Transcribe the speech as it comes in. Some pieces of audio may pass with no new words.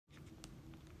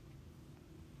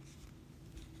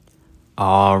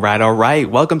All right.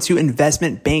 Welcome to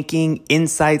Investment Banking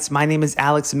Insights. My name is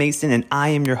Alex Mason and I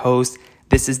am your host.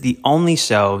 This is the only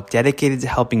show dedicated to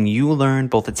helping you learn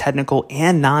both the technical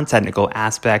and non-technical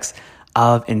aspects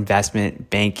of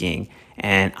investment banking.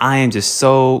 And I am just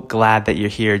so glad that you're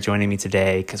here joining me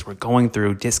today because we're going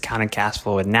through discounted cash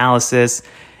flow analysis.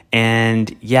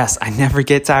 And yes, I never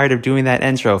get tired of doing that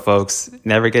intro, folks.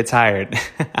 Never get tired.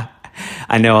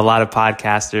 I know a lot of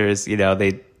podcasters,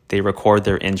 they record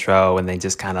their intro and they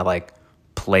just kind of like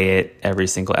play it every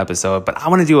single episode. But I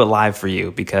want to do it live for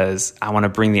you because I want to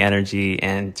bring the energy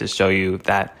and just show you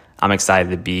that I'm excited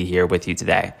to be here with you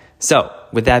today. So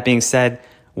with that being said,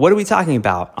 what are we talking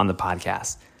about on the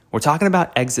podcast? We're talking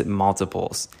about exit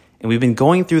multiples. And we've been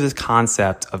going through this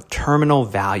concept of terminal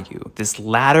value, this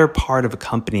latter part of a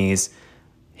company's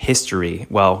history,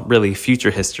 well, really future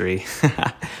history,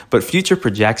 but future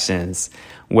projections,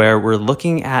 where we're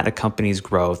looking at a company's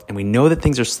growth and we know that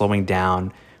things are slowing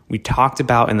down. We talked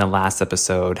about in the last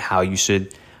episode how you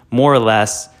should more or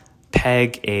less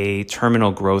peg a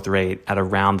terminal growth rate at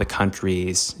around the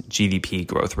country's GDP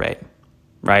growth rate,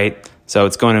 right? So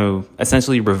it's going to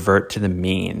essentially revert to the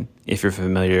mean, if you're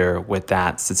familiar with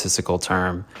that statistical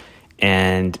term,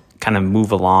 and kind of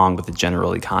move along with the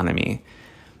general economy.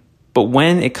 But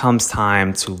when it comes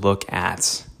time to look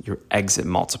at your exit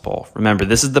multiple, remember,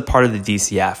 this is the part of the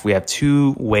DCF. We have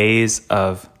two ways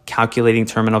of calculating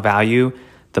terminal value,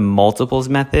 the multiples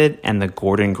method and the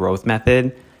Gordon growth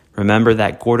method. Remember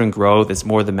that Gordon growth is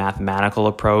more the mathematical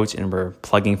approach and we're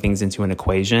plugging things into an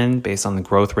equation based on the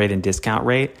growth rate and discount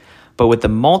rate. But with the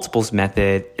multiples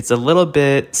method, it's a little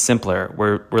bit simpler.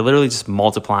 We're literally just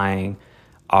multiplying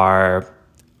our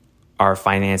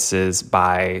finances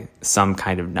by some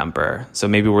kind of number. So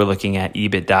maybe we're looking at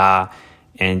EBITDA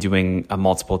and doing a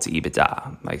multiple to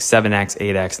EBITDA, like 7x,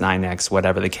 8x, 9x,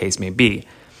 whatever the case may be.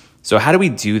 So how do we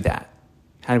do that?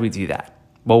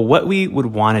 Well, what we would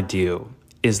want to do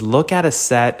is look at a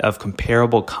set of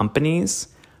comparable companies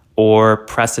or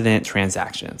precedent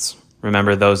transactions.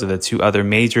 Remember, those are the two other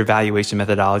major valuation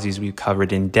methodologies we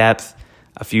covered in depth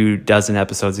a few dozen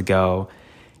episodes ago.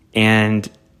 And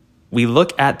we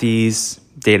look at these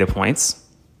data points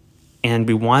and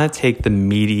we want to take the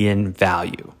median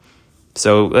value.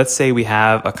 So let's say we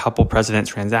have a couple precedent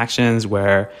transactions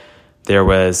where there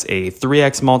was a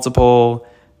 3x multiple,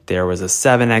 there was a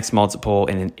 7x multiple,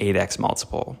 and an 8x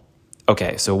multiple.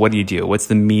 Okay, so what do? What's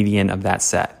the median of that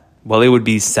set? Well, it would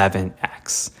be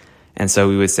 7x. And so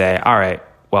we would say, all right,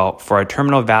 well, for our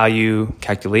terminal value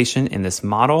calculation in this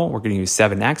model, we're going to use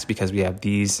 7x because we have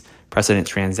these precedent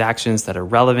transactions that are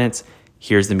relevant.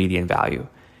 Here's the median value.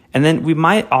 And then we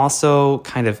might also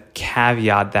kind of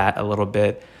caveat that a little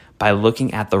bit by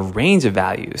looking at the range of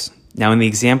values. Now, in the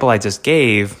example I just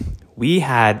gave, we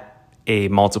had a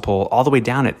multiple all the way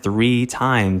down at 3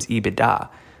 times EBITDA.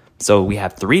 So we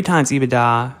have 3 times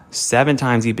EBITDA, 7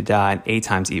 times EBITDA, and 8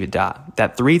 times EBITDA.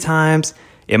 That 3 times,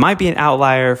 it might be an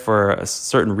outlier for a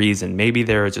certain reason. Maybe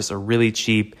there was just a really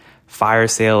cheap fire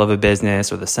sale of a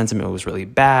business, or the sentiment was really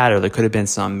bad, or there could have been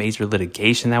some major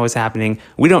litigation that was happening.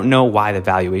 We don't know why the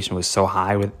valuation was so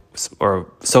high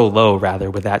or so low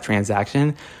with that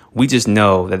transaction. We just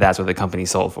know that that's what the company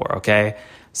sold for, okay?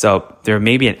 So there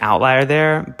may be an outlier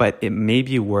there, but it may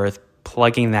be worth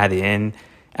plugging that in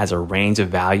as a range of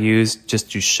values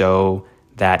just to show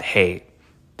that, hey,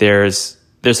 there's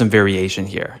some variation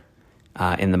here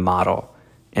in the model.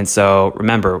 And so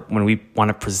remember, when we want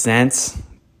to present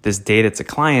this data to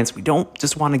clients, we don't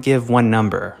just want to give one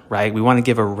number, right? We want to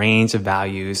give a range of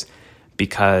values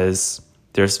because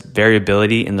there's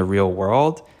variability in the real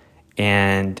world,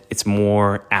 and it's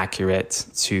more accurate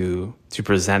to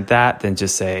present that than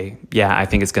just say, yeah, I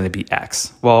think it's going to be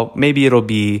X. Well, maybe it'll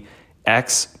be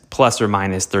X plus or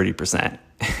minus 30%,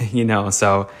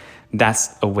 so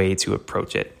that's a way to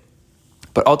approach it.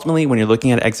 But ultimately, when you're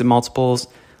looking at exit multiples,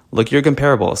 look at your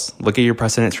comparables, look at your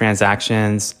precedent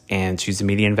transactions, and choose the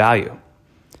median value.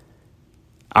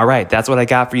 All right, that's what I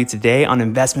got for you today on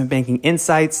Investment Banking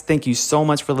Insights. Thank you so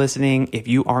much for listening. If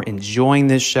you are enjoying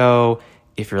this show,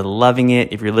 if you're loving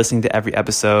it, if you're listening to every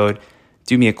episode,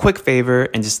 do me a quick favor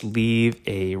and just leave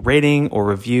a rating or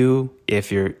review.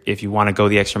 If you want to go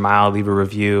the extra mile, leave a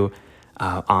review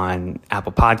on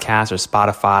Apple Podcasts or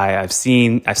Spotify. I've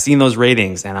seen those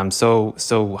ratings, and I'm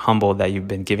so humbled that you've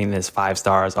been giving this 5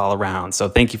 stars all around. So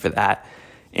thank you for that,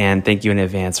 and thank you in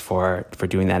advance for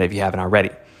doing that if you haven't already.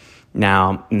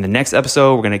 Now, in the next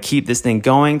episode, we're going to keep this thing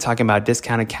going, talking about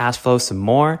discounted cash flow some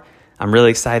more. I'm really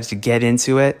excited to get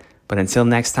into it, but until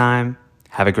next time,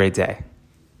 have a great day.